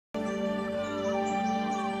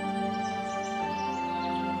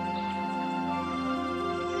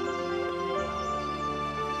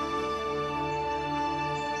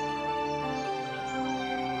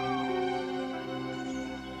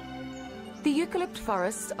eucalypt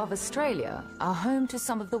forests of Australia are home to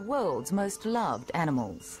some of the world's most loved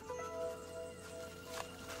animals.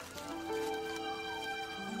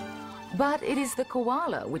 But it is the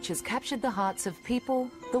koala which has captured the hearts of people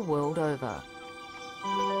the world over.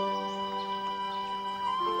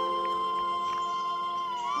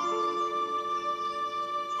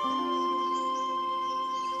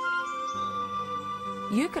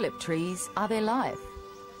 Eucalypt trees are their life.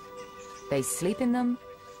 They sleep in them,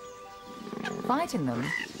 fight in them,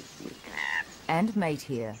 and mate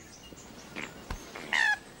here.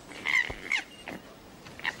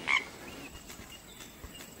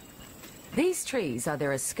 These trees are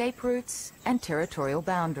their escape routes and territorial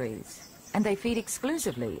boundaries, and they feed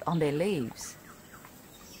exclusively on their leaves.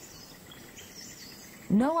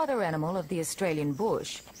 No other animal of the Australian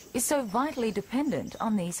bush is so vitally dependent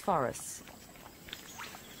on these forests.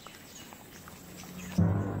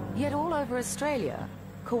 Yet all over Australia,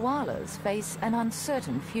 koalas face an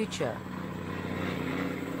uncertain future.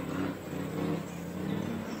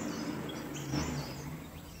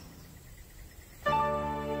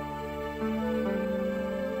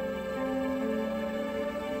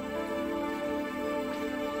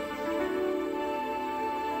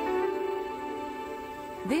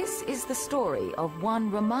 This is the story of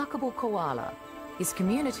one remarkable koala, his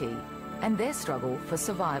community, and their struggle for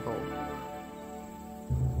survival.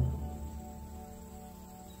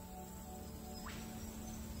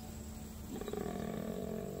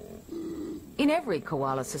 In every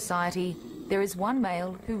koala society, there is one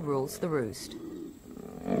male who rules the roost.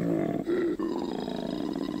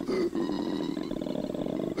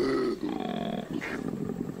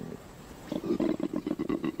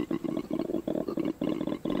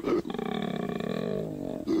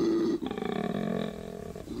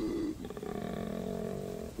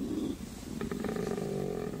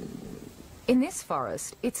 In this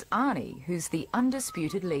forest, it's Arnie who's the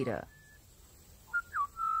undisputed leader.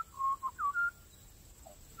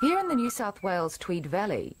 Here in the New South Wales Tweed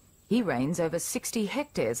Valley, he reigns over 60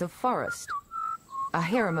 hectares of forest, a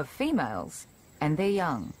harem of females and their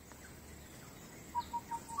young.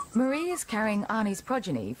 Marie is carrying Arnie's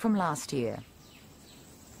progeny from last year.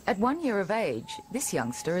 At 1 year of age, this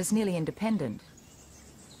youngster is nearly independent.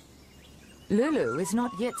 Lulu is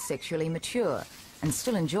not yet sexually mature and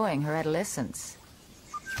still enjoying her adolescence.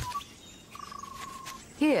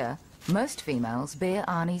 Here, most females bear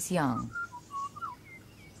Arnie's young.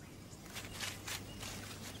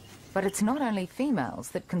 But it's not only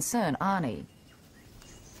females that concern Arnie.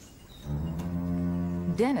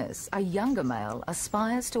 Dennis, a younger male,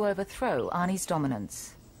 aspires to overthrow Arnie's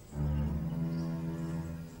dominance.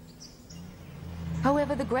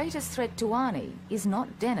 However, the greatest threat to Arnie is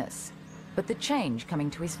not Dennis, but the change coming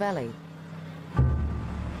to his valley.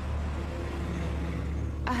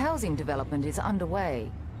 A housing development is underway,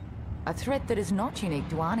 a threat that is not unique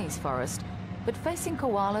to Arnie's forest, but facing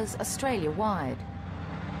koalas Australia-wide.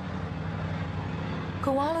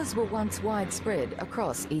 Koalas were once widespread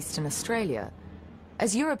across eastern Australia.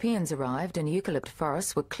 As Europeans arrived and eucalypt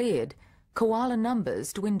forests were cleared, koala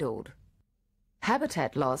numbers dwindled.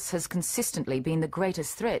 Habitat loss has consistently been the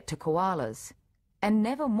greatest threat to koalas, and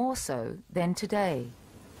never more so than today.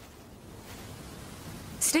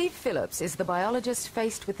 Steve Phillips is the biologist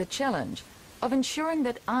faced with the challenge of ensuring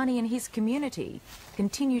that Arnie and his community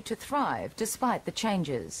continue to thrive despite the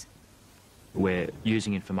changes. We're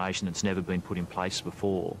using information that's never been put in place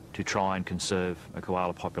before to try and conserve a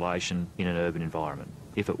koala population in an urban environment.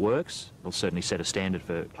 If it works, it'll certainly set a standard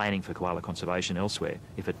for planning for koala conservation elsewhere.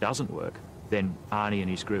 If it doesn't work, then Arnie and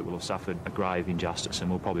his group will have suffered a grave injustice and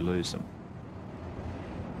we'll probably lose them.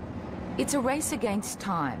 It's a race against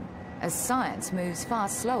time, as science moves far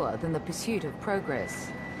slower than the pursuit of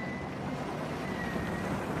progress.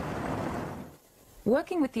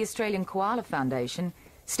 Working with the Australian Koala Foundation,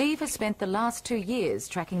 Steve has spent the last 2 years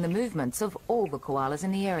tracking the movements of all the koalas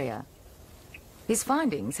in the area. His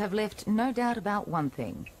findings have left no doubt about one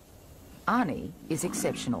thing: Arnie is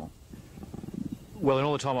exceptional. Well, in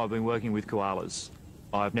all the time I've been working with koalas,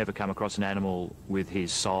 I've never come across an animal with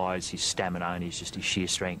his size, his stamina and his sheer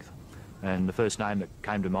strength. And the first name that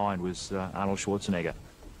came to mind was Arnold Schwarzenegger.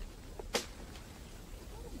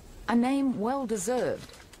 A name well deserved,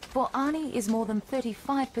 for Arnie is more than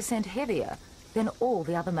 35% heavier than all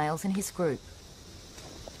the other males in his group.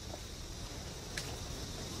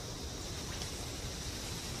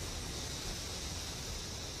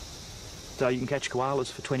 So you can catch koalas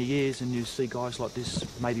for 20 years and you see guys like this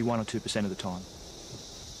maybe 1 or 2% of the time.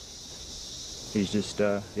 He's just,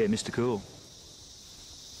 yeah, Mr. Cool.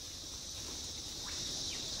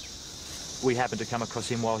 We happened to come across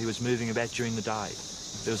him while he was moving about during the day.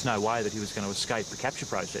 There was no way that he was going to escape the capture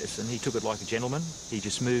process, and he took it like a gentleman. He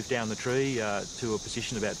just moved down the tree to a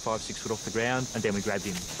position about 5-6 foot off the ground, and then we grabbed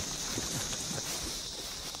him.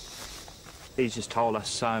 He's just told us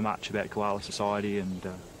so much about koala society and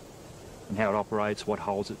how it operates, what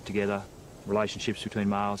holds it together, relationships between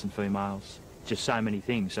males and females, just so many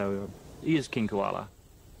things. So he is King Koala.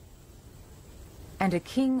 And a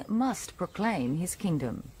king must proclaim his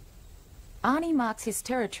kingdom. Arnie marks his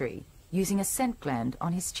territory using a scent gland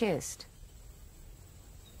on his chest.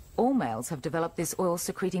 All males have developed this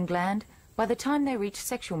oil-secreting gland by the time they reach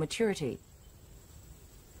sexual maturity.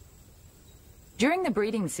 During the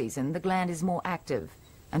breeding season, the gland is more active,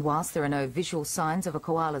 and whilst there are no visual signs of a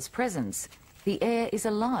koala's presence, the air is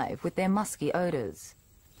alive with their musky odours.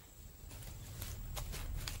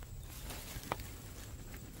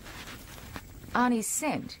 Arnie's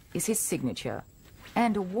scent is his signature,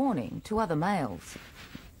 and a warning to other males.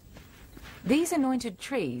 These anointed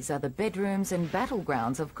trees are the bedrooms and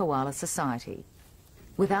battlegrounds of koala society.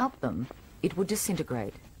 Without them, it would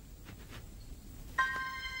disintegrate.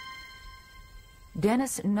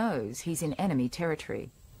 Dennis knows he's in enemy territory.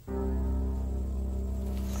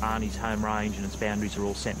 Arnie's home range and its boundaries are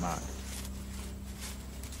all scent marked.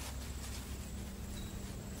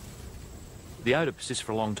 The odour persists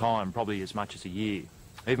for a long time, probably as much as a year.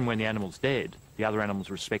 Even when the animal's dead, the other animals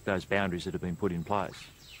respect those boundaries that have been put in place.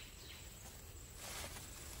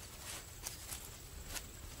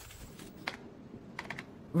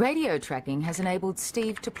 Radio tracking has enabled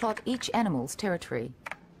Steve to plot each animal's territory.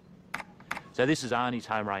 So this is Arnie's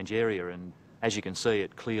home range area, and as you can see,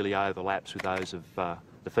 it clearly overlaps with those of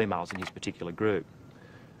the females in his particular group.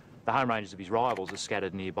 The home ranges of his rivals are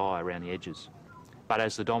scattered nearby around the edges. But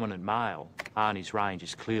as the dominant male, Arnie's range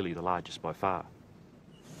is clearly the largest by far.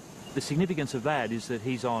 The significance of that is that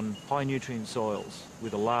he's on high nutrient soils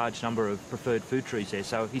with a large number of preferred food trees there,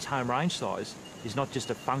 so his home range size is not just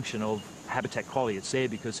a function of habitat quality, it's there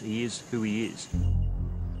because he is who he is.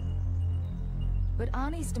 But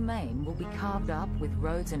Arnie's domain will be carved up with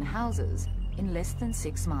roads and houses in less than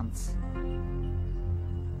 6 months.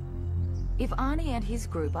 If Arnie and his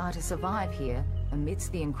group are to survive here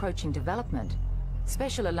amidst the encroaching development,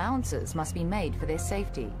 special allowances must be made for their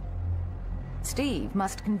safety. Steve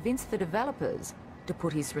must convince the developers to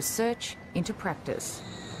put his research into practice.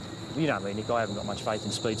 You know me, Nick, I haven't got much faith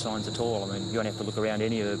in speed signs at all. I mean, you only have to look around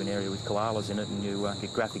any urban area with koalas in it and you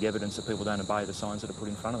get graphic evidence that people don't obey the signs that are put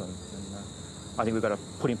in front of them. And, I think we've got to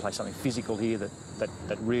put in place something physical here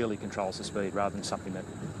that really controls the speed rather than something that,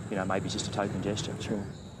 you know, maybe just a token gesture. Sure.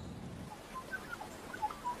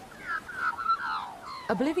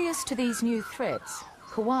 Oblivious to these new threats,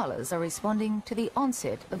 koalas are responding to the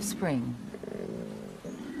onset of spring.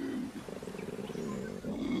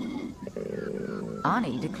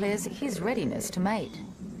 Arnie declares his readiness to mate.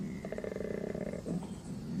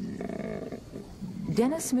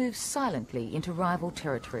 Dennis moves silently into rival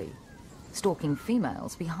territory, stalking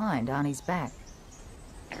females behind Arnie's back.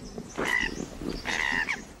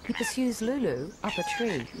 He pursues Lulu up a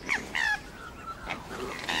tree.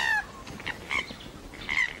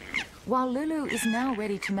 While Lulu is now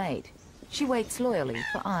ready to mate, she waits loyally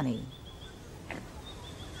for Arnie.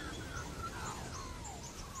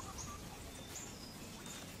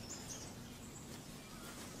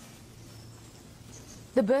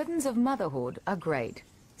 The burdens of motherhood are great,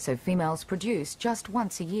 so females produce just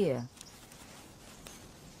once a year.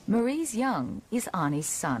 Marie's young is Arnie's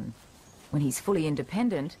son. When he's fully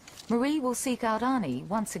independent, Marie will seek out Arnie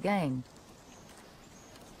once again.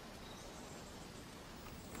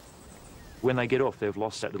 When they get off, they've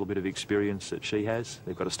lost that little bit of experience that she has.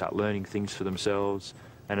 They've got to start learning things for themselves,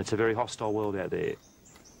 and it's a very hostile world out there.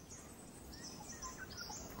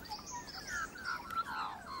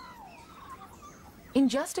 In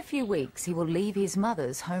just a few weeks, he will leave his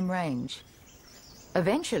mother's home range.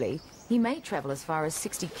 Eventually, he may travel as far as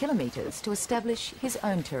 60 kilometres to establish his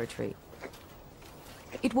own territory.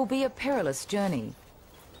 It will be a perilous journey.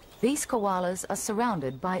 These koalas are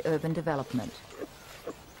surrounded by urban development.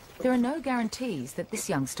 There are no guarantees that this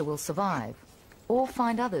youngster will survive or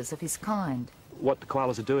find others of his kind. What the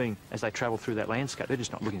koalas are doing as they travel through that landscape, they're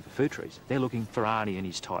just not looking for food trees. They're looking for Arnie and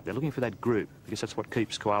his type. They're looking for that group because that's what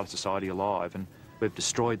keeps koala society alive, and we've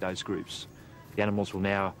destroyed those groups. The animals will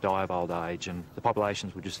now die of old age and the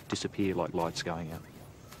populations will just disappear like lights going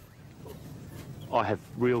out. I have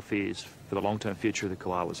real fears for the long-term future of the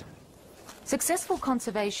koalas. Successful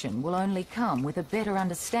conservation will only come with a better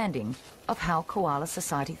understanding of how koala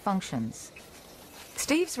society functions.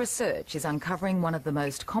 Steve's research is uncovering one of the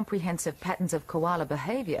most comprehensive patterns of koala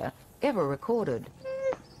behaviour ever recorded.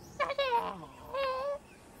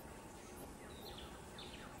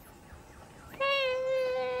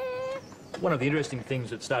 One of the interesting things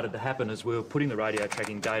that started to happen as we were putting the radio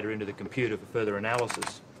tracking data into the computer for further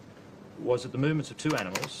analysis was that the movements of two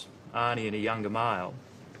animals, Arnie and a younger male,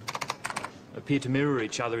 appeared to mirror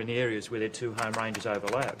each other in the areas where their two home ranges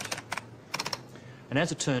overlapped. And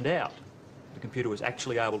as it turned out, the computer was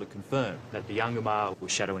actually able to confirm that the younger male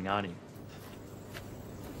was shadowing Arnie.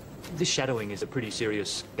 This shadowing is a pretty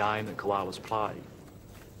serious game that koalas play.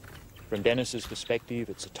 From Dennis's perspective,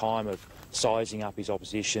 it's a time of sizing up his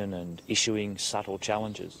opposition and issuing subtle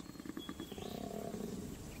challenges.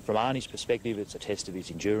 From Arnie's perspective, it's a test of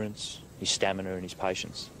his endurance, his stamina and his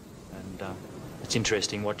patience. And it's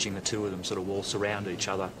interesting watching the two of them sort of waltz around each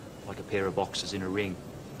other like a pair of boxers in a ring.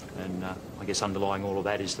 And I guess underlying all of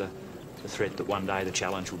that is the threat that one day the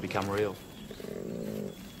challenge will become real.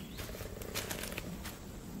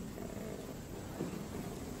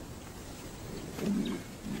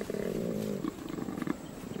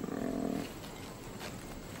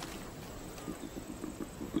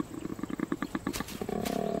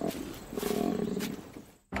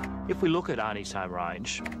 If we look at Arnie's home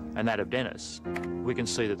range and that of Dennis, we can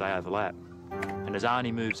see that they overlap. And as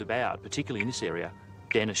Arnie moves about, particularly in this area,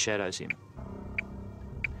 Dennis shadows him.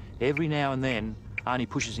 Every now and then, Arnie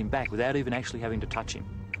pushes him back without even actually having to touch him.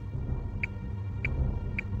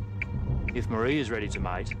 If Marie is ready to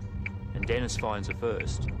mate, and Dennis finds her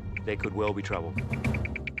first, there could well be trouble.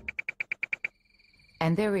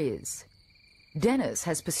 And there is. Dennis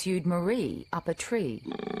has pursued Marie up a tree.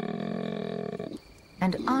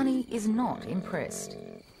 And Arnie is not impressed.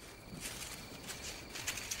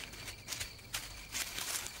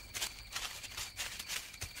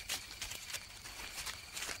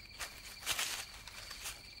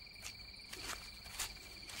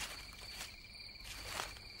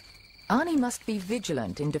 Arnie must be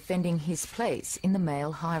vigilant in defending his place in the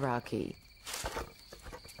male hierarchy.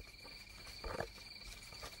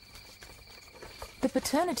 The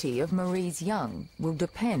paternity of Marie's young will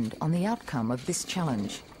depend on the outcome of this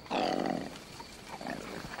challenge.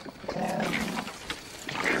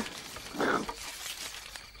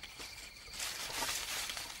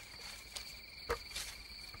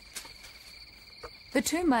 The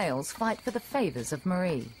two males fight for the favours of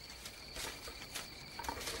Marie.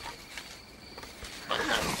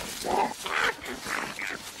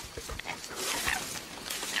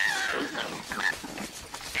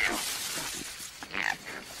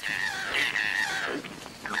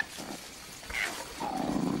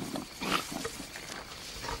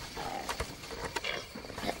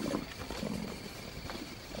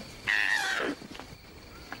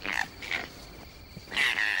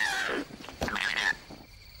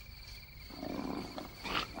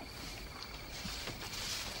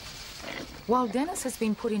 While Dennis has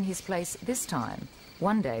been put in his place this time,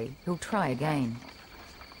 one day he'll try again.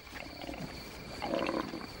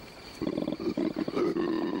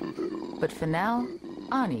 But for now,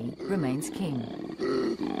 Arnie remains king.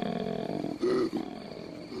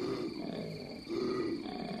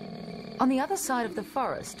 On the other side of the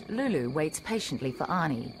forest, Lulu waits patiently for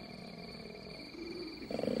Arnie.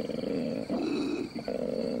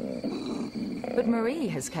 But Marie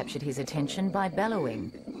has captured his attention by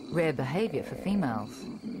bellowing. Rare behaviour for females.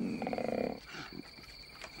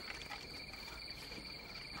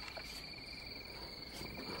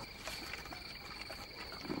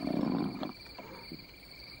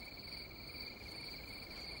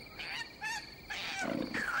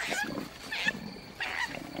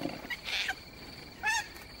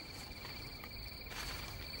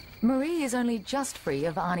 Marie is only just free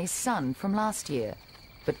of Arnie's son from last year,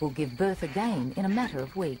 but will give birth again in a matter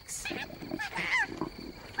of weeks.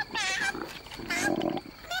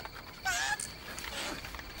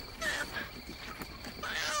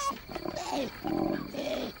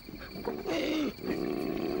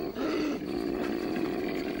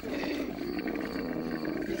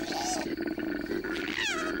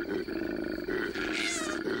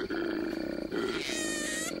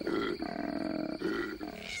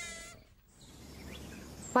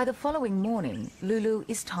 By the following morning, Lulu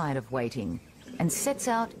is tired of waiting and sets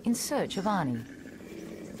out in search of Arnie.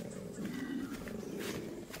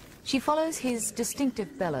 She follows his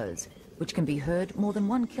distinctive bellows, which can be heard more than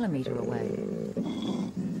 1 kilometre away.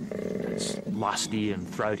 It's lusty and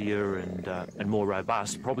throatier and more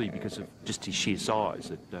robust, probably because of just his sheer size.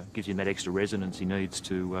 It gives him that extra resonance he needs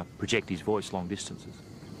to project his voice long distances.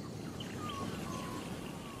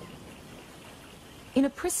 In a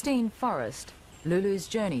pristine forest, Lulu's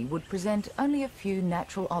journey would present only a few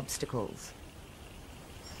natural obstacles.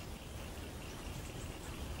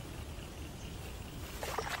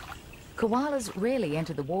 Koalas rarely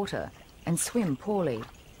enter the water and swim poorly.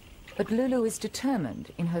 But Lulu is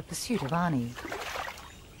determined in her pursuit of Arnie.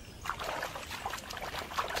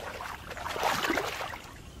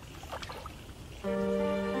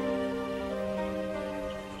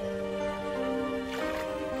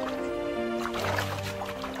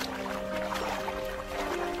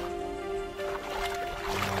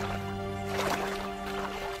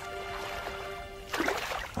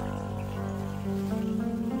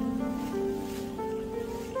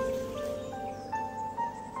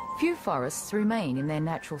 Few forests remain in their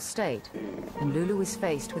natural state, and Lulu is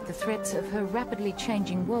faced with the threats of her rapidly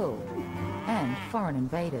changing world and foreign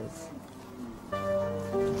invaders.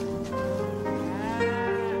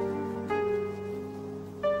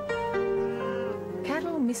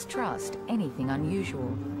 Cattle mistrust anything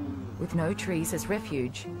unusual. With no trees as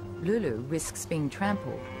refuge, Lulu risks being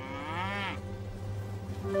trampled.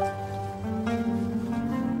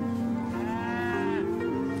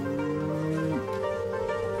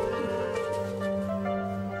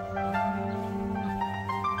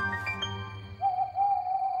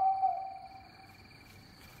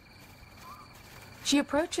 She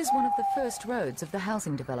approaches one of the first roads of the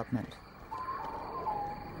housing development.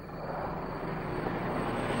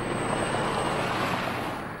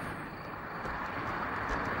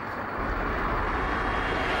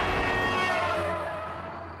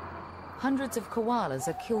 Hundreds of koalas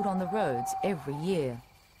are killed on the roads every year.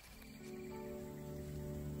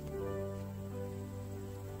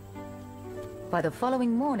 By the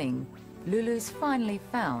following morning, Lulu's finally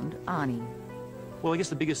found Arnie. Well, I guess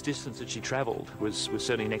the biggest distance that she travelled was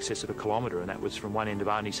certainly in excess of 1 kilometre, and that was from one end of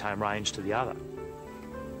Arnie's home range to the other.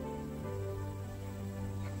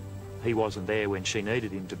 He wasn't there when she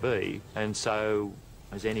needed him to be, and so,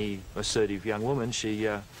 as any assertive young woman, she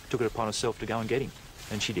took it upon herself to go and get him,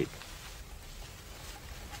 and she did.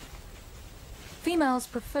 Females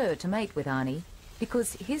prefer to mate with Arnie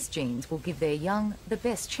because his genes will give their young the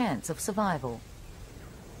best chance of survival.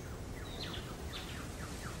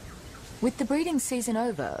 With the breeding season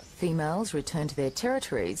over, females return to their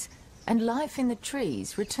territories and life in the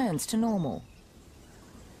trees returns to normal.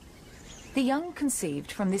 The young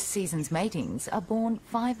conceived from this season's matings are born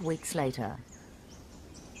 5 weeks later.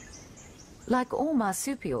 Like all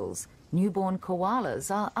marsupials, newborn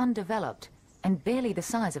koalas are undeveloped and barely the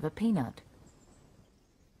size of a peanut.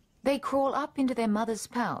 They crawl up into their mother's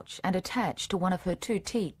pouch and attach to one of her 2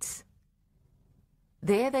 teats.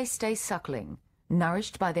 There they stay suckling,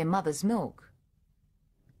 nourished by their mother's milk.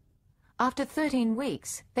 After 13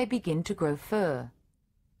 weeks, they begin to grow fur.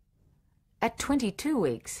 At 22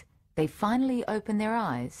 weeks, they finally open their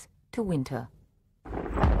eyes to winter.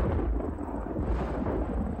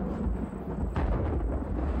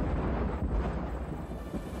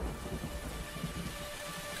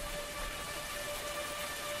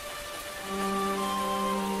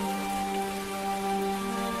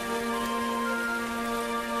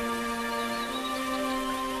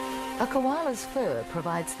 A koala's fur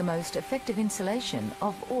provides the most effective insulation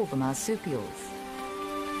of all the marsupials.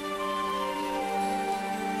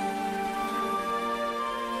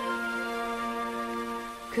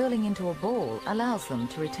 Curling into a ball allows them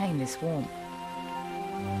to retain this warmth.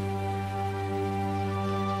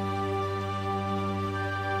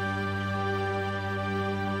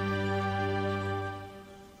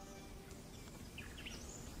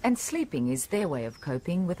 And sleeping is their way of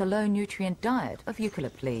coping with a low-nutrient diet of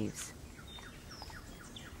eucalypt leaves.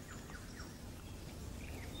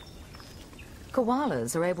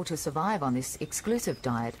 Koalas are able to survive on this exclusive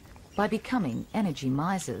diet by becoming energy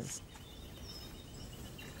misers.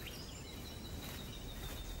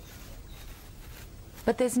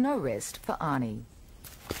 But there's no rest for Arnie.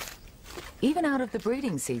 Even out of the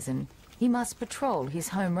breeding season, he must patrol his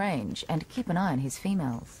home range and keep an eye on his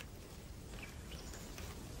females.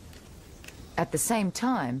 At the same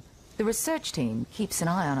time, the research team keeps an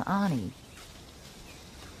eye on Arnie.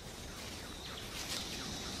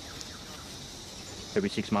 Every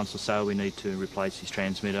 6 months or so we need to replace his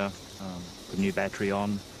transmitter, put a new battery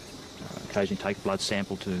on, occasionally take a blood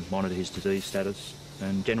sample to monitor his disease status,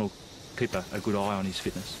 and in general keep a good eye on his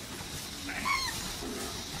fitness.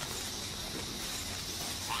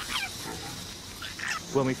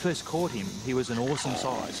 When we first caught him, he was an awesome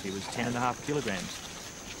size. He was 10.5 kilograms.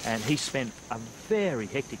 And he spent a very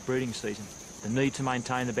hectic breeding season. The need to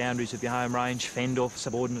maintain the boundaries of your home range, fend off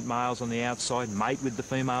subordinate males on the outside, mate with the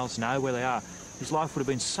females, know where they are. His life would have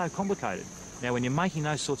been so complicated. Now, when you're making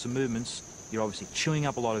those sorts of movements, you're obviously chewing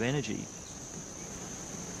up a lot of energy.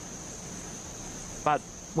 But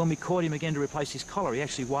when we caught him again to replace his collar, he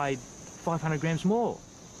actually weighed 500 grams more.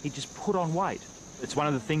 He just put on weight. It's one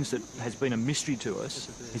of the things that has been a mystery to us.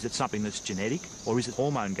 Is it something that's genetic, or is it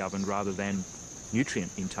hormone governed rather than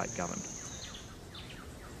nutrient intake governed?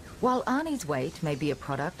 While Arnie's weight may be a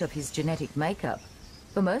product of his genetic makeup,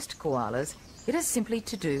 for most koalas, it is simply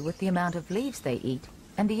to do with the amount of leaves they eat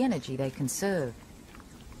and the energy they conserve.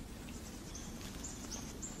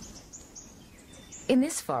 In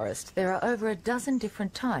this forest, there are over a dozen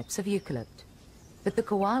different types of eucalypt, but the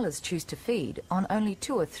koalas choose to feed on only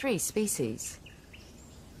 2 or 3 species.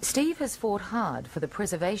 Steve has fought hard for the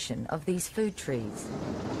preservation of these food trees.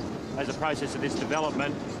 As a process of this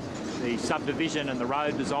development, the subdivision and the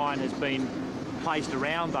road design has been placed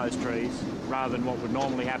around those trees rather than what would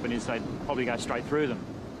normally happen is they'd probably go straight through them.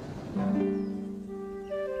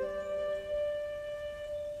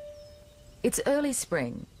 It's early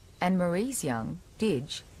spring, and Marie's young,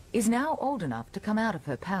 Didge, is now old enough to come out of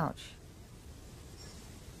her pouch.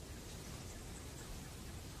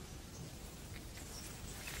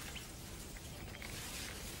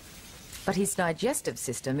 But his digestive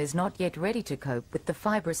system is not yet ready to cope with the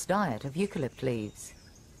fibrous diet of eucalypt leaves.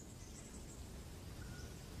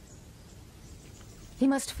 He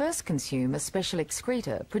must first consume a special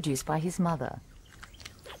excreta produced by his mother.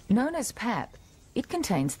 Known as pap, it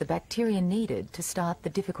contains the bacteria needed to start the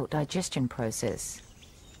difficult digestion process.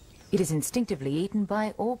 It is instinctively eaten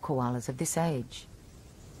by all koalas of this age.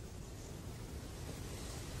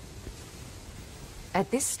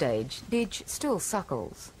 At this stage, Didge still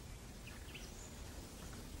suckles.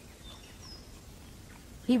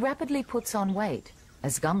 He rapidly puts on weight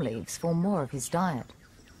as gum leaves form more of his diet.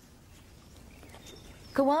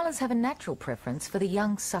 Koalas have a natural preference for the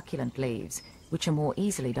young succulent leaves, which are more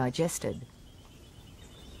easily digested.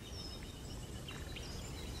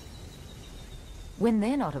 When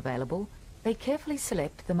they're not available, they carefully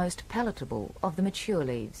select the most palatable of the mature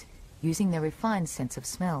leaves, using their refined sense of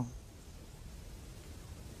smell.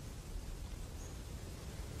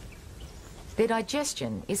 Their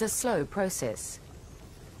digestion is a slow process.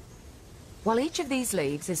 While each of these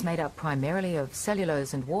leaves is made up primarily of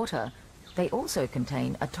cellulose and water, they also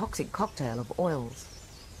contain a toxic cocktail of oils.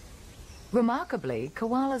 Remarkably,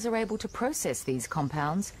 koalas are able to process these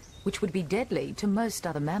compounds, which would be deadly to most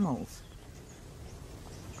other mammals.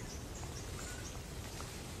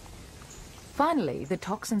 Finally, the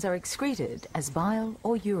toxins are excreted as bile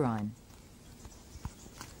or urine.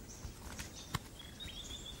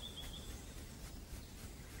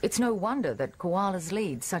 It's no wonder that koalas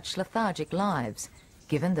lead such lethargic lives,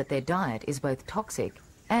 given that their diet is both toxic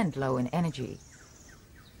and low in energy.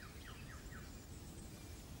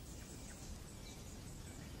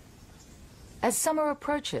 As summer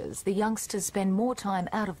approaches, the youngsters spend more time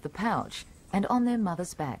out of the pouch and on their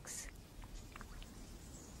mothers' backs.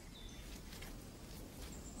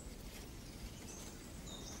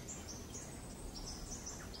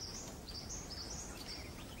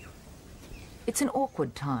 It's an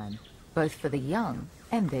awkward time, both for the young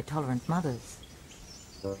and their tolerant mothers.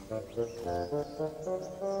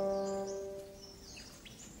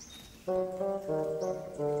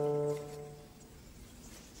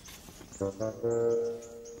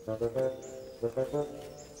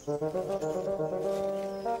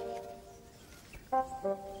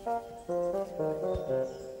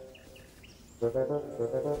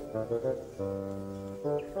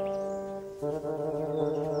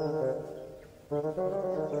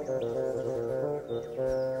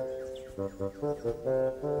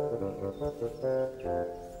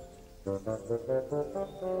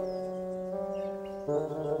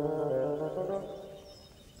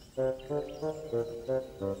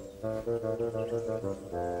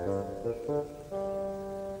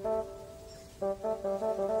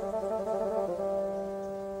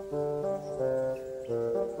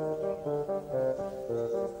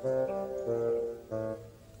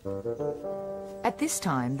 At this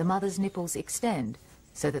time, the mother's nipples extend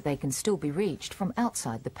so that they can still be reached from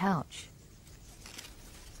outside the pouch.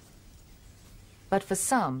 But for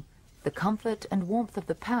some, the comfort and warmth of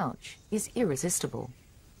the pouch is irresistible.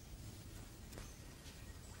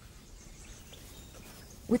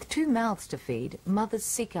 With 2 mouths to feed, mothers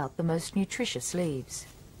seek out the most nutritious leaves.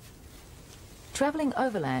 Travelling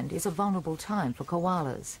overland is a vulnerable time for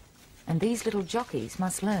koalas, and these little jockeys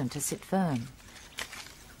must learn to sit firm.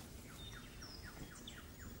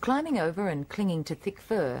 Climbing over and clinging to thick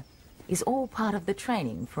fur is all part of the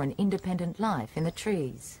training for an independent life in the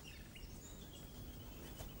trees.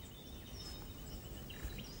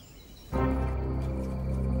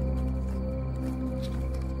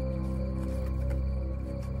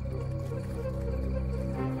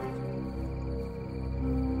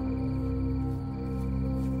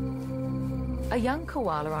 A young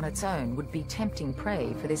koala on its own would be tempting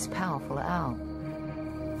prey for this powerful owl.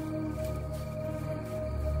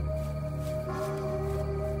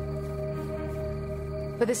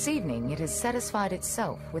 For this evening, it has satisfied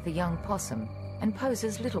itself with a young possum and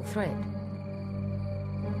poses little threat.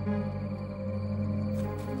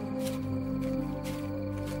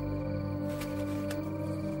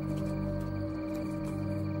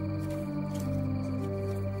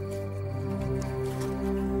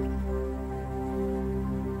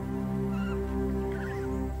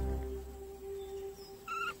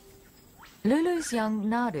 Lulu's young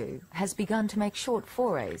Nadu has begun to make short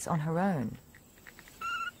forays on her own.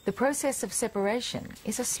 The process of separation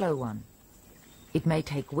is a slow one. It may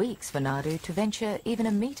take weeks for Nadu to venture even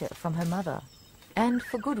a metre from her mother. And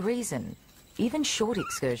for good reason. Even short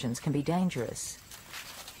excursions can be dangerous.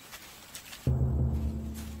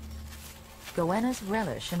 Goannas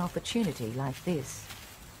relish an opportunity like this.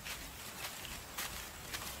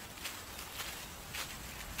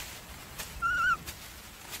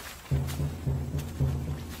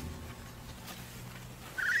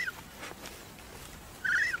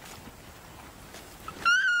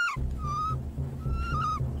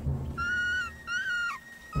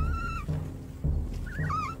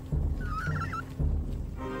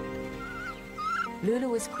 Lulu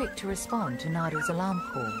was quick to respond to Nadu's alarm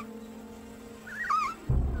call.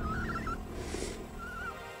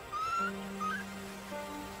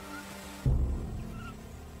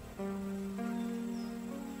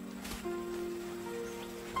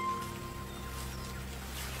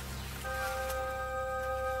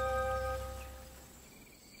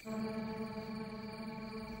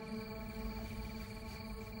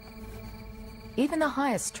 Even the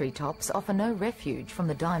highest treetops offer no refuge from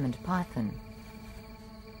the diamond python.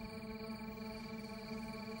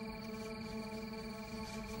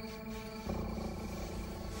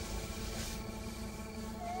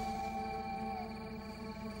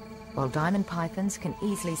 While diamond pythons can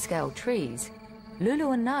easily scale trees,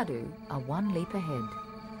 Lulu and Nadu are one leap ahead.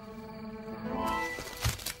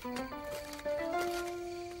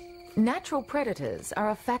 Natural predators are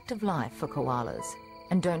a fact of life for koalas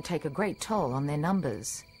and don't take a great toll on their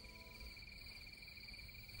numbers.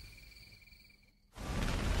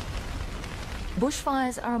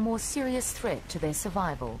 Bushfires are a more serious threat to their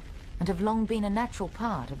survival and have long been a natural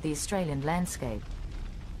part of the Australian landscape.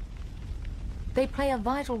 They play a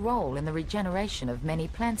vital role in the regeneration of many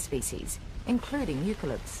plant species, including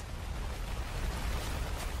eucalypts.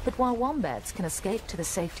 But while wombats can escape to the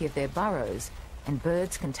safety of their burrows and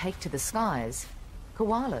birds can take to the skies,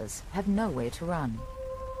 koalas have nowhere to run.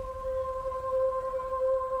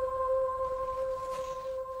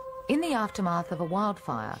 In the aftermath of a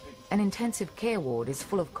wildfire, an intensive care ward is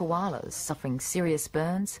full of koalas suffering serious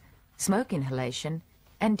burns, smoke inhalation,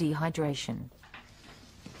 and dehydration.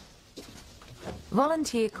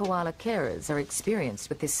 Volunteer koala carers are experienced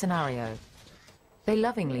with this scenario. They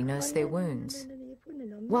lovingly nurse their wounds.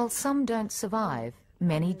 While some don't survive,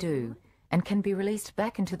 many do, and can be released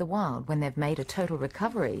back into the wild when they've made a total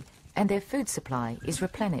recovery and their food supply is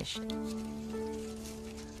replenished.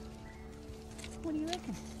 What do you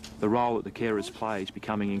reckon? The role that the carers play is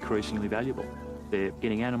becoming increasingly valuable. They're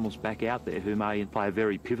getting animals back out there who may play a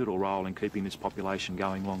very pivotal role in keeping this population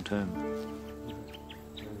going long term.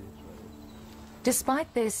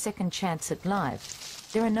 Despite their second chance at life,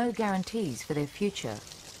 there are no guarantees for their future,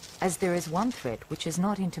 as there is one threat which is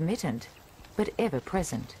not intermittent, but ever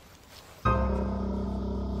present.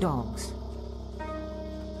 Dogs.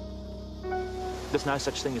 There's no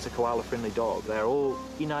such thing as a koala-friendly dog. They're all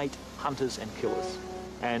innate hunters and killers.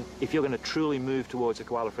 And if you're going to truly move towards a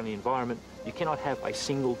koala-friendly environment, you cannot have a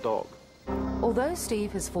single dog. Although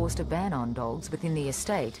Steve has forced a ban on dogs within the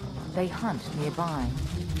estate, they hunt nearby.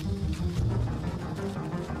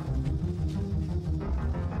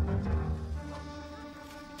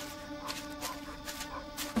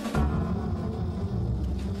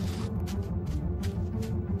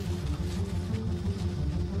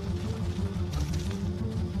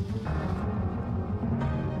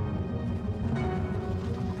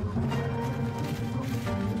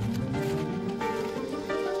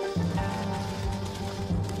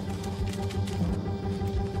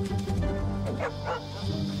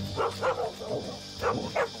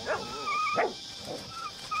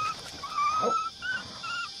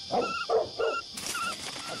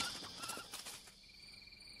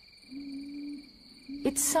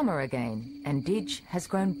 It's summer again, and Didge has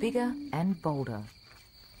grown bigger and bolder.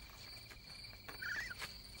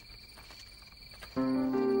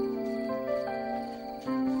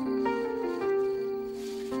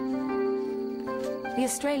 The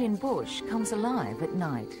Australian bush comes alive at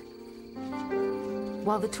night.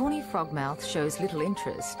 While the tawny frogmouth shows little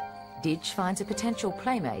interest, Didge finds a potential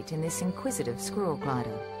playmate in this inquisitive squirrel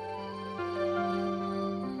glider.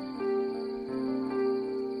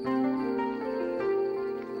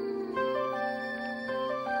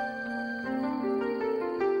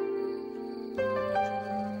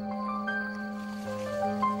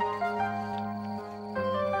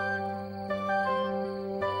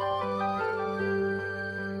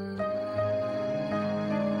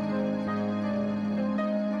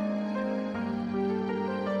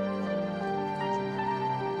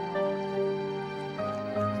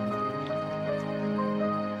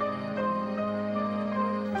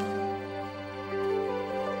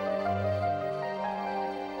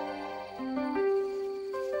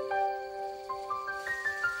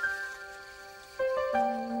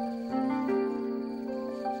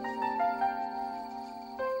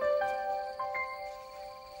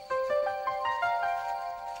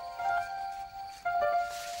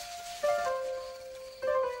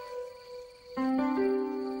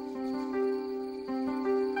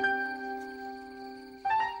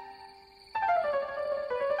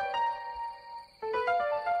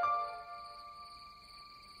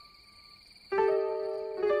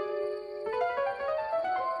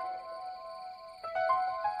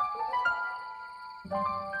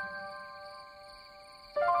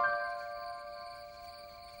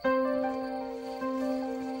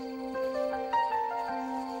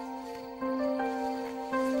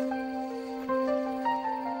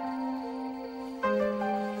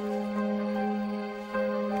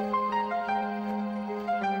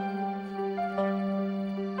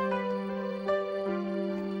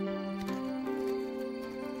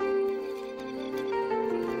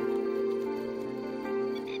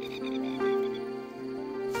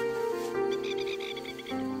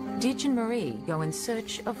 Didge and Marie go in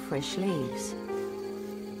search of fresh leaves.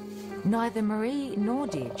 Neither Marie nor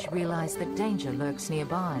Didge realise that danger lurks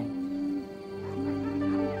nearby.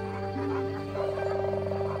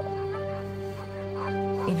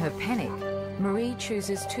 In her panic, Marie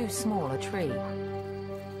chooses too small a tree.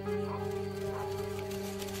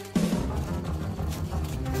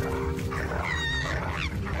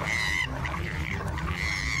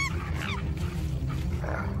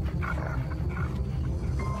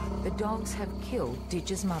 The dogs have killed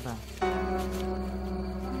Didge's mother.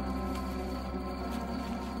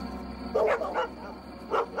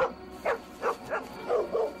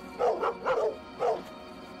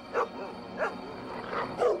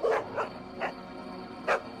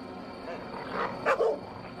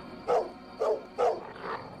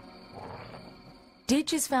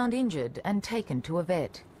 Didge is found injured and taken to a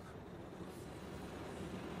vet.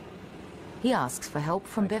 He asks for help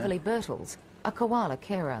from Beverly Birtles, a koala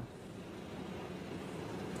carer.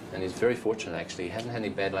 And he's very fortunate, actually. He hasn't had any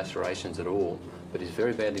bad lacerations at all, but he's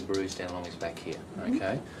very badly bruised down along his back here,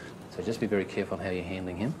 okay? So just be very careful how you're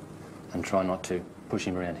handling him and try not to push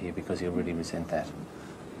him around here because he'll really resent that.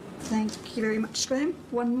 Thank you very much, Graham.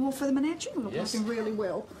 One more for the menagerie. We're looking really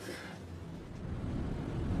well.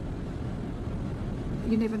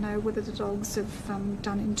 You never know whether the dogs have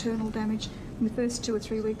done internal damage. In the first 2 or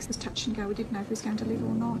 3 weeks, it was touch and go. We didn't know if he was going to live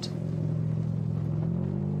or not.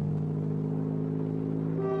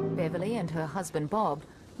 Beverly and her husband Bob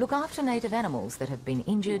look after native animals that have been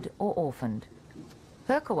injured or orphaned.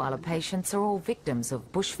 Her koala patients are all victims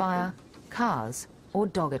of bushfire, cars or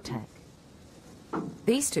dog attack.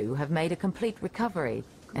 These two have made a complete recovery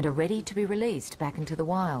and are ready to be released back into the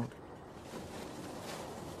wild.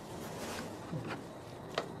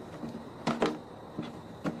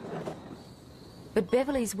 But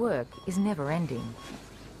Beverly's work is never ending.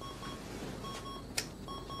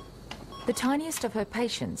 The tiniest of her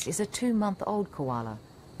patients is a 2-month-old koala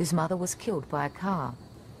whose mother was killed by a car.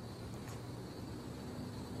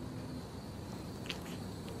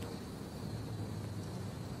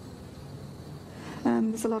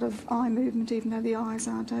 There's a lot of eye movement even though the eyes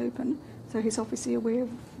aren't open, so he's obviously aware of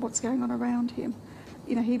what's going on around him.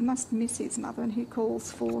 You know, he must miss his mother and he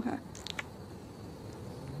calls for her.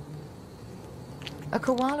 A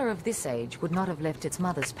koala of this age would not have left its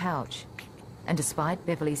mother's pouch, and despite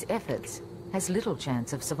Beverly's efforts, has little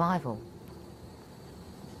chance of survival.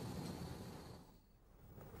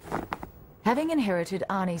 Having inherited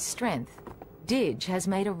Arnie's strength, Didge has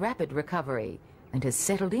made a rapid recovery and has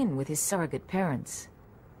settled in with his surrogate parents.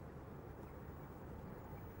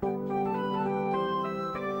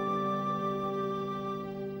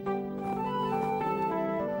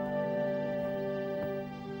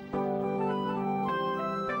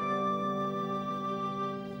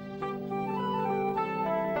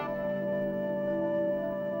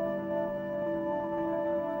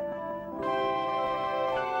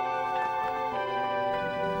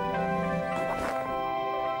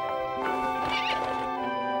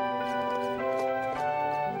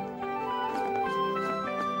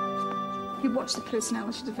 You watch the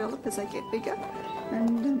personality develop as they get bigger,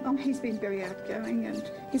 and he's been very outgoing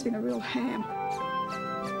and he's been a real ham.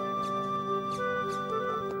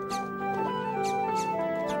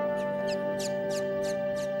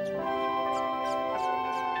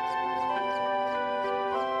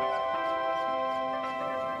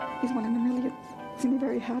 He's one in a million. It's going to be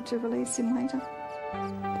very hard to release him later.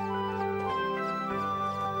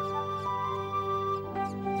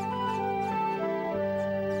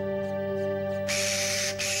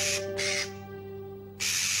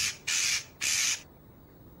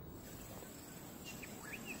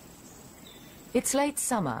 It's late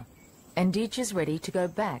summer, and Didge is ready to go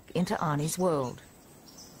back into Arnie's world.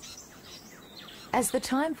 As the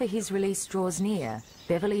time for his release draws near,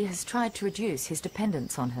 Beverly has tried to reduce his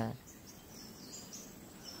dependence on her.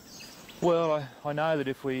 Well, I know that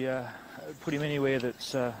if we put him anywhere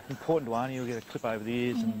that's important to Arnie, he'll get a clip over the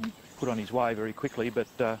ears and put on his way very quickly, but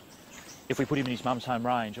if we put him in his mum's home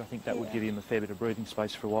range, I think that would give him a fair bit of breathing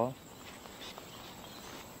space for a while.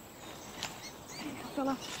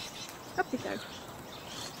 Fella. Up you go.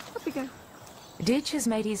 Up you go. Didge has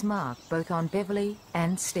made his mark both on Beverly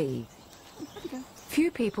and Steve. Up you go.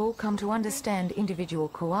 Few people come to understand individual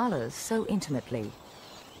koalas so intimately.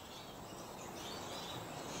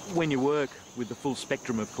 When you work with the full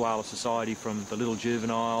spectrum of koala society, from the little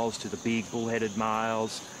juveniles to the big bull-headed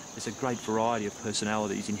males, there's a great variety of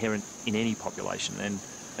personalities inherent in any population, and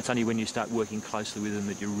it's only when you start working closely with them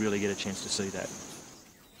that you really get a chance to see that.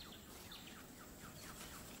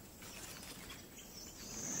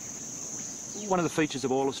 One of the features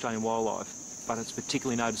of all Australian wildlife, but it's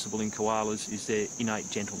particularly noticeable in koalas, is their innate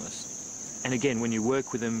gentleness. And again, when you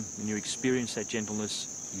work with them and you experience that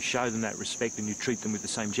gentleness, you show them that respect and you treat them with the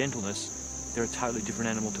same gentleness, they're a totally different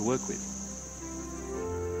animal to work with.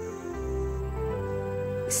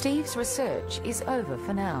 Steve's research is over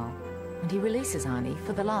for now, and he releases Arnie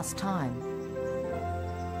for the last time.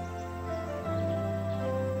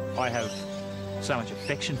 I have so much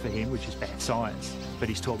affection for him, which is bad science, but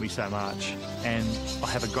he's taught me so much, and I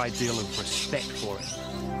have a great deal of respect for him.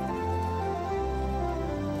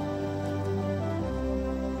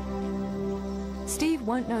 Steve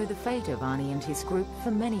won't know the fate of Arnie and his group for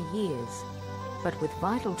many years, but with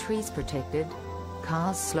vital trees protected,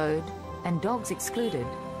 cars slowed, and dogs excluded,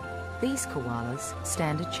 these koalas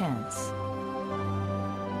stand a chance.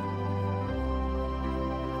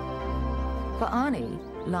 For Arnie,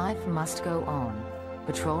 life must go on,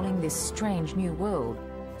 patrolling this strange new world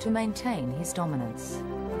to maintain his dominance.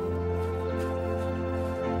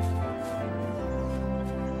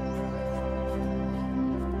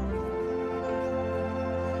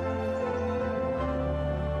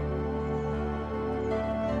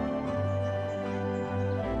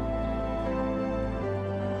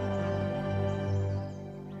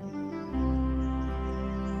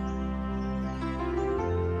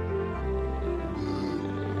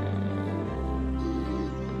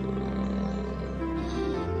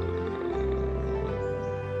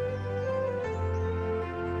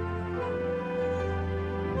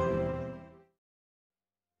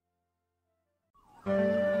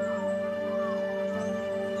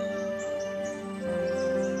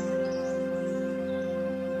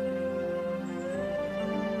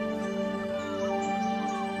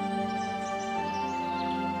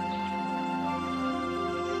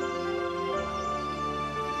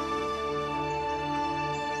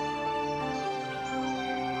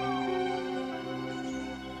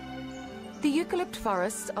 The eucalypt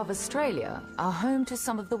forests of Australia are home to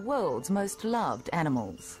some of the world's most loved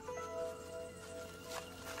animals.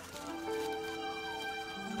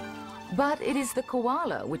 But it is the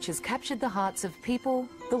koala which has captured the hearts of people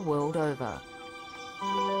the world over.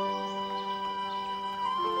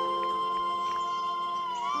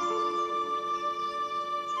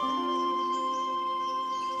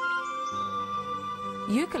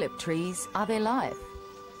 Eucalypt trees are their life.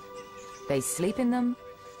 They sleep in them,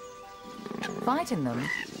 fight in them,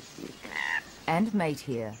 and mate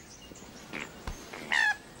here.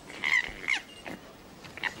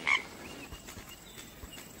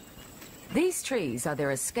 These trees are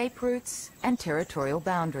their escape routes and territorial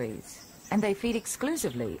boundaries, and they feed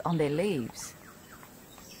exclusively on their leaves.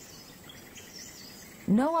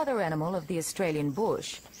 No other animal of the Australian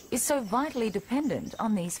bush is so vitally dependent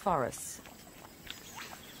on these forests.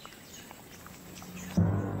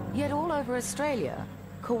 Yet all over Australia,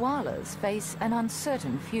 koalas face an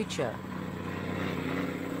uncertain future.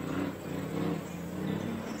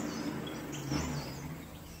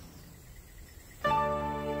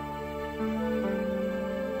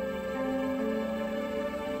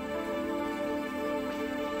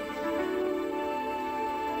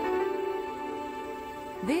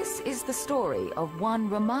 This is the story of one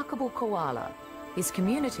remarkable koala, his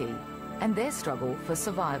community, and their struggle for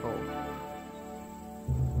survival.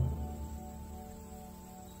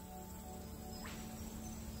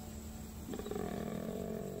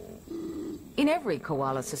 In every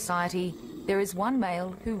koala society, there is one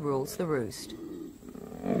male who rules the roost.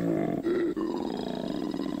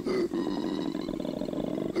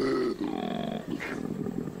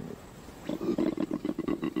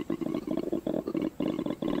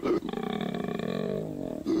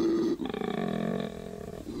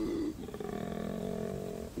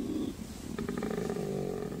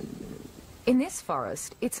 In this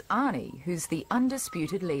forest, it's Arnie who's the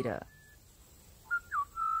undisputed leader.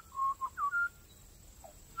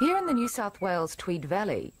 Here in the New South Wales Tweed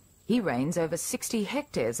Valley, he reigns over 60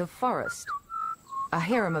 hectares of forest, a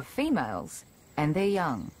harem of females and their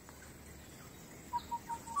young.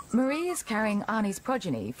 Marie is carrying Arnie's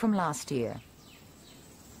progeny from last year.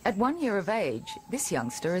 At 1 year of age, this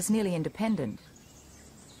youngster is nearly independent.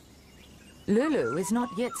 Lulu is not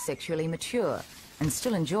yet sexually mature and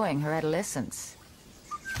still enjoying her adolescence.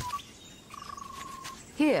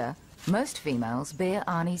 Here, most females bear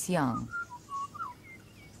Arnie's young.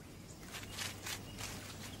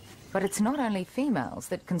 But it's not only females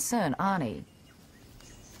that concern Arnie.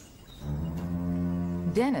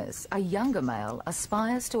 Dennis, a younger male,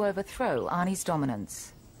 aspires to overthrow Arnie's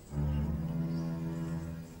dominance.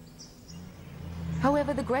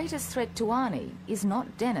 However, the greatest threat to Arnie is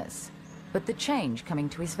not Dennis, but the change coming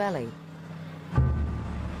to his valley.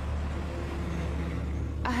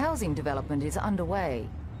 A housing development is underway,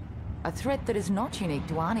 a threat that is not unique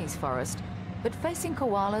to Arnie's forest, but facing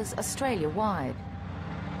koalas Australia-wide.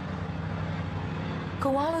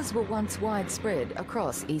 Koalas were once widespread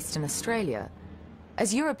across eastern Australia.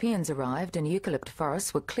 As Europeans arrived and eucalypt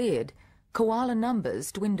forests were cleared, koala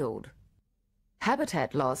numbers dwindled.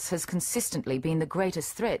 Habitat loss has consistently been the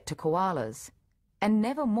greatest threat to koalas, and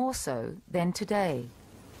never more so than today.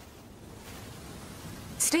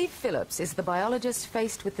 Steve Phillips is the biologist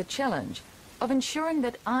faced with the challenge of ensuring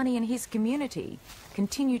that Arnie and his community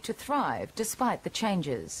continue to thrive despite the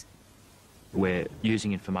changes. We're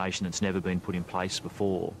using information that's never been put in place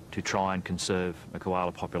before to try and conserve a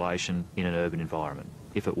koala population in an urban environment.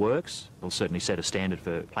 If it works, it'll certainly set a standard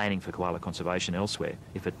for planning for koala conservation elsewhere.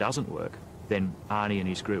 If it doesn't work, then Arnie and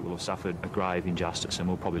his group will have suffered a grave injustice and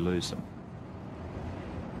we'll probably lose them.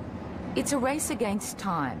 It's a race against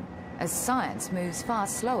time, as science moves far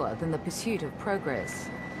slower than the pursuit of progress.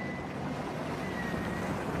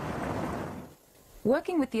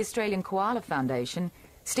 Working with the Australian Koala Foundation,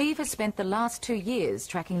 Steve has spent the last 2 years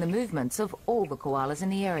tracking the movements of all the koalas in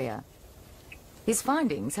the area. His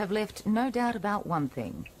findings have left no doubt about one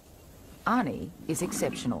thing: Arnie is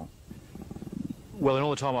exceptional. Well, in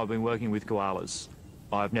all the time I've been working with koalas,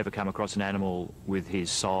 I've never come across an animal with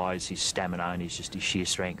his size, his stamina and his sheer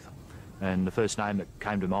strength. And the first name that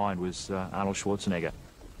came to mind was Arnold Schwarzenegger.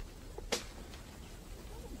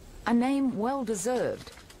 A name well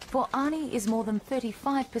deserved, for Arnie is more than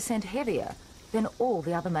 35% heavier than all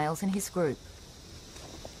the other males in his group.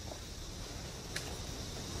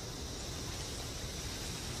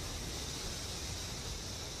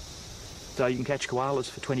 So you can catch koalas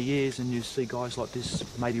for 20 years and you see guys like this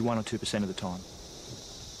maybe 1 or 2% of the time.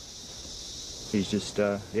 He's just,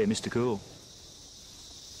 yeah, Mr. Cool.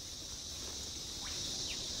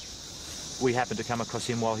 We happened to come across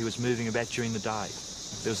him while he was moving about during the day.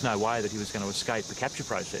 There was no way that he was going to escape the capture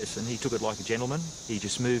process, and he took it like a gentleman. He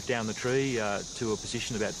just moved down the tree to a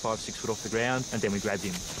position about 5-6 foot off the ground, and then we grabbed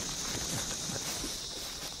him.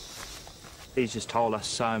 He's just told us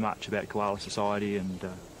so much about koala society and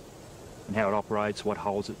how it operates, what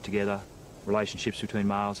holds it together, relationships between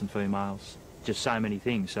males and females, just so many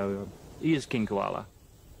things. So he is King Koala.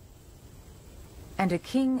 And a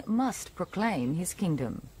king must proclaim his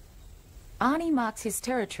kingdom. Arnie marks his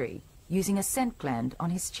territory using a scent gland on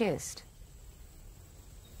his chest.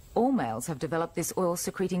 All males have developed this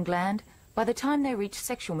oil-secreting gland by the time they reach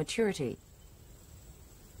sexual maturity.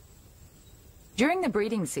 During the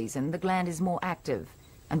breeding season, the gland is more active,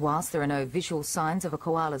 and whilst there are no visual signs of a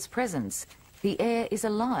koala's presence, the air is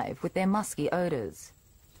alive with their musky odours.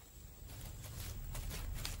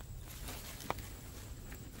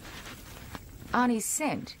 Arnie's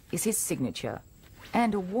scent is his signature,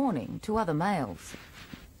 and a warning to other males.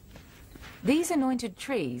 These anointed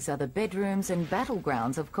trees are the bedrooms and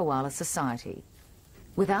battlegrounds of koala society.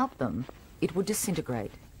 Without them, it would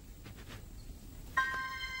disintegrate.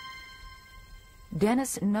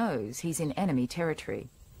 Dennis knows he's in enemy territory.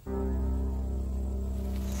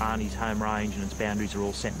 Arnie's home range and its boundaries are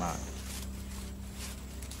all scent marked.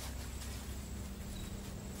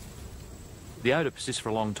 The odour persists for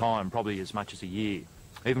a long time, probably as much as a year.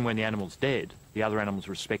 Even when the animal's dead, the other animals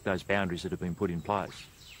respect those boundaries that have been put in place.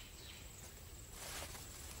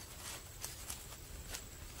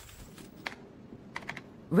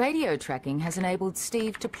 Radio tracking has enabled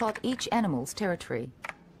Steve to plot each animal's territory.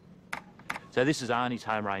 So this is Arnie's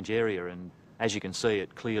home range area, and as you can see,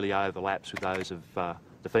 it clearly overlaps with those of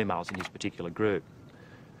the females in his particular group.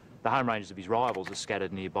 The home ranges of his rivals are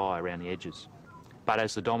scattered nearby around the edges. But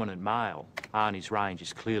as the dominant male, Arnie's range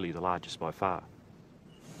is clearly the largest by far.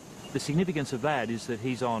 The significance of that is that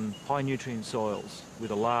he's on high nutrient soils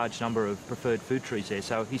with a large number of preferred food trees there,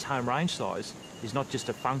 so his home range size is not just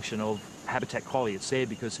a function of habitat quality, it's there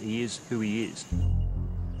because he is who he is.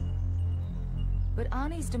 But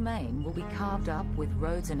Arnie's domain will be carved up with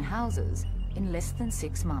roads and houses in less than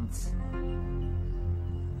 6 months.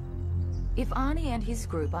 If Arnie and his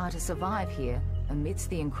group are to survive here amidst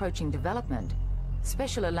the encroaching development,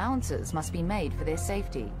 special allowances must be made for their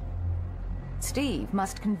safety. Steve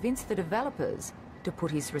must convince the developers to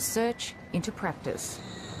put his research into practice.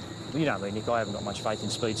 You know me, Nick, I haven't got much faith in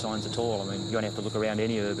speed signs at all. I mean, you only have to look around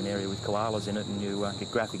any urban area with koalas in it and you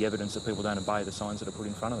get graphic evidence that people don't obey the signs that are put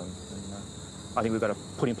in front of them. And, I think we've got to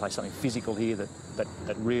put in place something physical here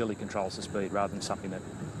that really controls the speed rather than something that,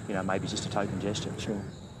 you know, maybe just a token gesture. Sure.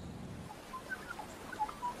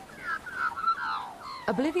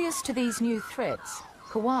 Oblivious to these new threats,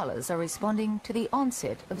 koalas are responding to the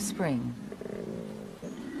onset of spring.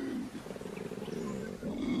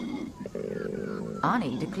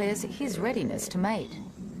 Arnie declares his readiness to mate.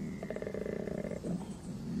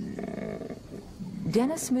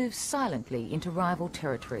 Dennis moves silently into rival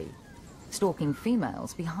territory, stalking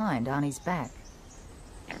females behind Arnie's back.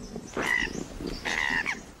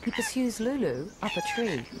 He pursues Lulu up a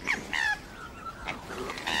tree.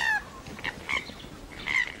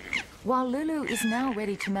 While Lulu is now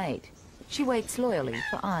ready to mate, she waits loyally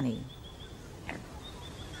for Arnie.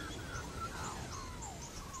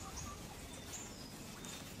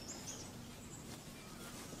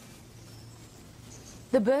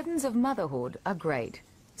 The burdens of motherhood are great,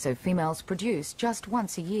 so females produce just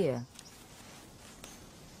once a year.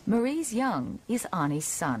 Marie's young is Arnie's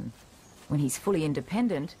son. When he's fully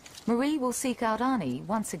independent, Marie will seek out Arnie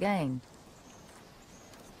once again.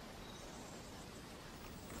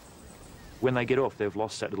 When they get off, they've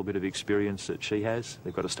lost that little bit of experience that she has.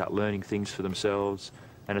 They've got to start learning things for themselves,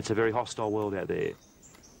 and it's a very hostile world out there.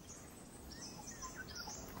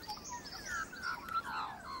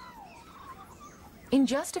 In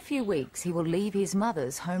just a few weeks, he will leave his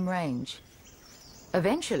mother's home range.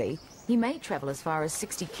 Eventually, he may travel as far as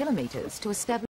 60 kilometres to establish